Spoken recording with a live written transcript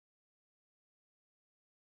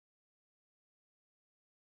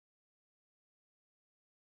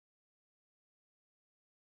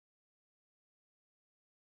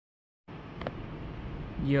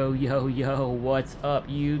Yo, yo, yo, what's up,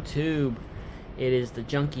 YouTube? It is the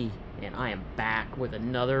Junkie, and I am back with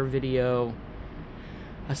another video.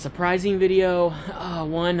 A surprising video,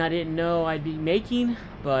 one I didn't know I'd be making,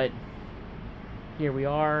 but here we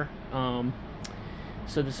are.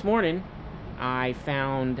 So this morning, I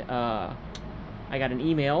found, I got an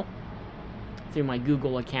email through my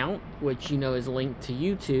Google account, which you know is linked to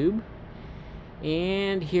YouTube,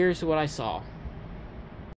 and here's what I saw.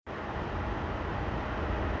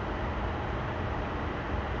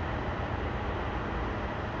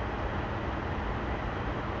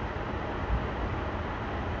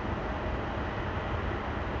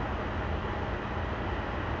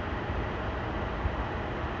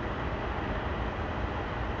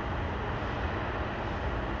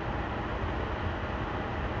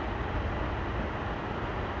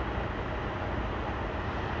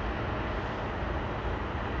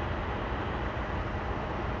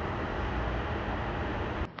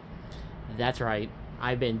 That's right,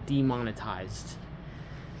 I've been demonetized.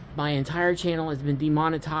 My entire channel has been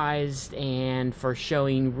demonetized, and for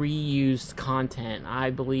showing reused content. I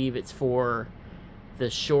believe it's for the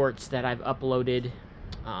shorts that I've uploaded.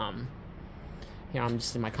 I'm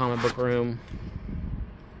just in my comic book room,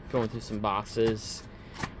 going through some boxes,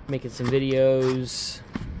 making some videos,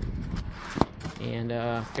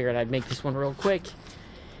 and figured I'd make this one real quick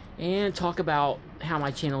and talk about how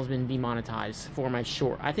my channel has been demonetized for my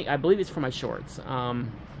short. I believe it's for my shorts.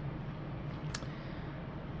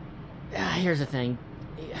 Here's the thing.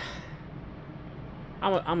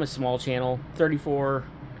 I'm a small channel,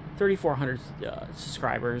 3,400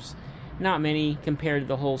 subscribers. Not many compared to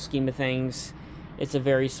the whole scheme of things. It's a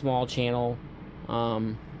very small channel.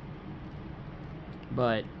 But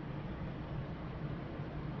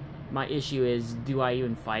my issue is, do I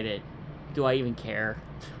even fight it? Do I even care?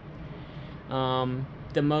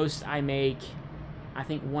 The most I make, I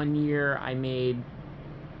think one year I made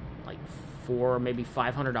like maybe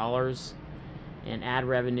 $500 in ad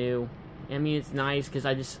revenue. I mean, it's nice because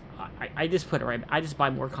I just put it right. I just buy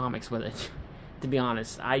more comics with it. To be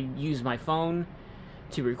honest, I use my phone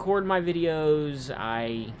to record my videos.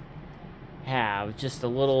 I have just a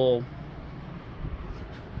little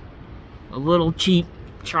cheap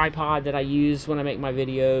tripod that I use when I make my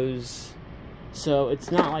videos. So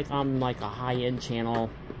it's not like I'm like a high-end channel.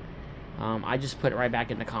 I just put it right back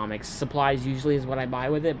into comics. Supplies usually is what I buy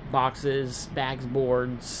with it. Boxes, bags,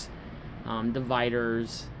 boards,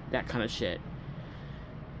 dividers, that kind of shit.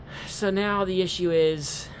 So now the issue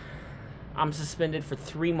is I'm suspended for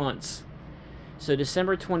 3 months. So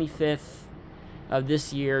December 25th of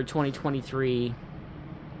this year, 2023,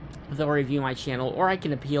 they'll review my channel, or I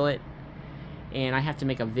can appeal it. And I have to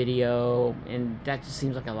make a video, and that just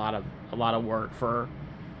seems like a lot of work for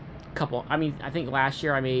a couple. I mean, I think last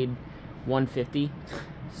year I made $150,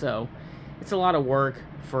 so it's a lot of work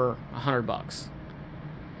for $100.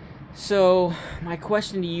 So my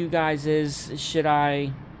question to you guys is, should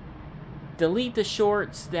I delete the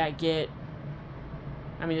shorts that get?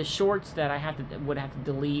 I mean, the shorts that I would have to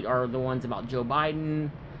delete are the ones about Joe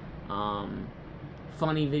Biden,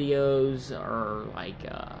 funny videos, or like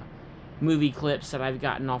movie clips that I've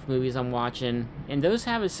gotten off movies I'm watching, and those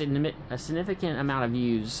have a significant amount of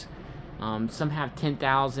views. Some have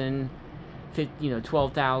 10,000,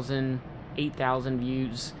 12,000, 8,000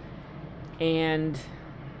 views, and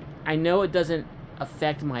I know it doesn't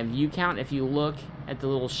affect my view count. If you look at the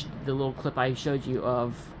little clip I showed you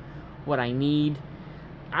of what I need,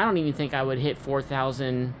 I don't even think I would hit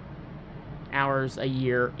 4,000 hours a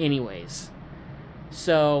year anyways.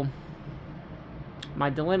 So my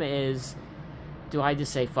dilemma is, do I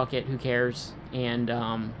just say fuck it, who cares, and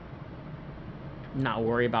not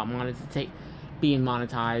worry about being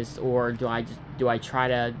monetized, or do I try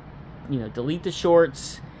to delete the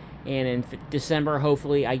shorts, and in December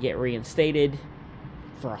hopefully I get reinstated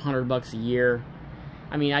for $100 a year.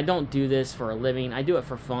 I mean, I don't do this for a living. I do it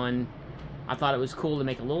for fun. I thought it was cool to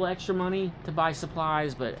make a little extra money to buy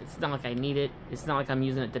supplies, but it's not like I need it. It's not like I'm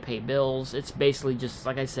using it to pay bills. It's basically just,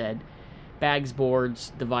 like I said, bags,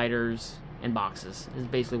 boards, dividers, and boxes is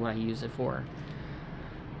basically what I use it for.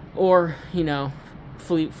 Or,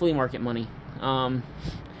 flea market money.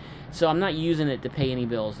 So I'm not using it to pay any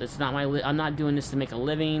bills. It's not I'm not doing this to make a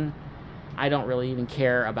living. I don't really even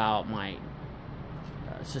care about my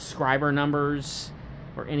subscriber numbers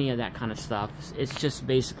or any of that kind of stuff. It's just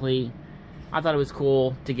basically, I thought it was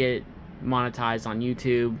cool to get monetized on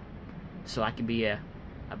YouTube, so I could be a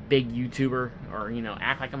big YouTuber, or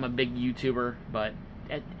act like I'm a big YouTuber. But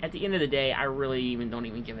at the end of the day, I really don't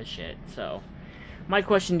even give a shit. So my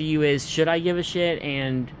question to you is, should I give a shit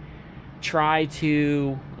and try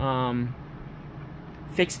to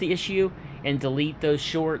fix the issue and delete those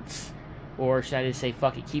shorts, or should I just say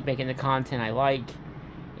fuck it, keep making the content I like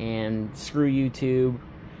and screw YouTube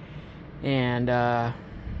and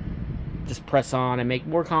just press on and make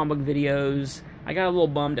more comic book videos. I got a little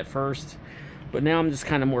bummed at first, but now I'm just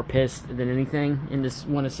kind of more pissed than anything and just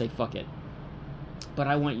want to say fuck it. But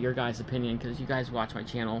I want your guys' opinion because you guys watch my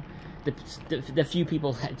channel. The few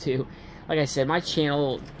people that do. Like I said, my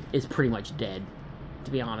channel is pretty much dead,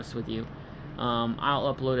 to be honest with you.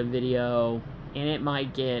 I'll upload a video and it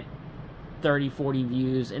might get 30, 40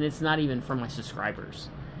 views, and it's not even from my subscribers.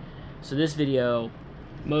 So this video,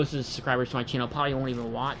 most of the subscribers to my channel probably won't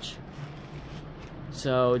even watch.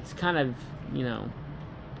 So it's kind of, you know,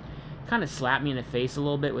 kind of slapped me in the face a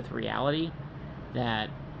little bit with reality that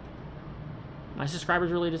my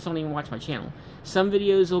subscribers really just don't even watch my channel. Some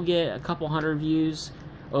videos will get a couple hundred views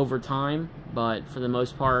over time, but for the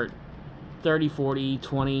most part, 30, 40,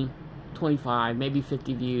 20, 25, maybe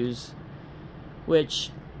 50 views, which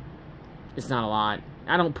is not a lot.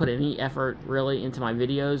 I don't put any effort really into my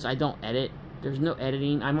videos. I don't edit. There's no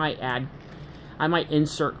editing. I might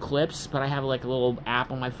insert clips, but I have like a little app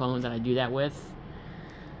on my phone that I do that with.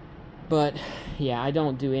 But yeah, I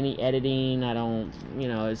don't do any editing. I don't, you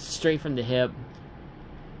know, it's straight from the hip,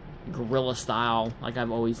 guerrilla style, like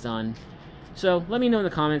I've always done. So let me know in the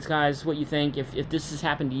comments, guys, what you think. If this has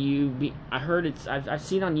happened to you, I heard it's. I've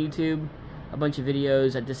seen on YouTube a bunch of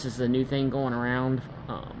videos that this is a new thing going around.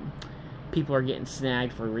 People are getting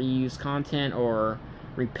snagged for reused content or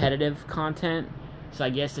repetitive content. So I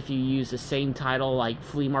guess if you use the same title, like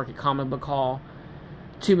Flea Market Comic Book Haul,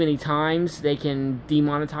 too many times, they can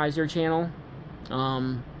demonetize your channel.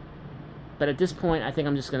 But at this point, I think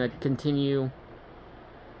I'm just going to continue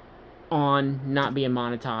on not being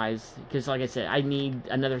monetized. Because like I said, I need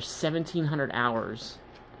another 1,700 hours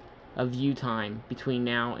of view time between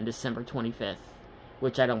now and December 25th.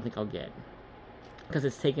 Which I don't think I'll get. Because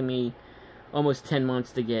it's taken me almost 10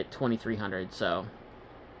 months to get 2,300. So,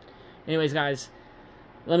 anyways, guys,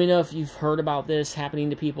 let me know if you've heard about this happening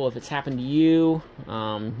to people, if it's happened to you,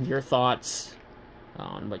 your thoughts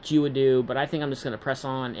on what you would do. But I think I'm just going to press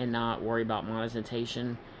on and not worry about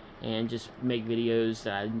monetization and just make videos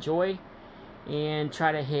that I enjoy and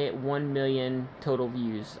try to hit 1 million total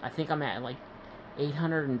views. I think I'm at like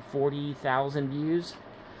 840,000 views.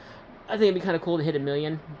 I think it'd be kind of cool to hit 1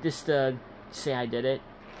 million just to say I did it.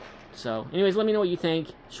 So, anyways, let me know what you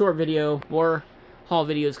think. Short video, more haul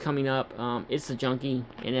videos coming up. It's the Junkie,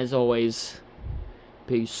 and as always,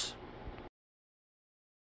 peace.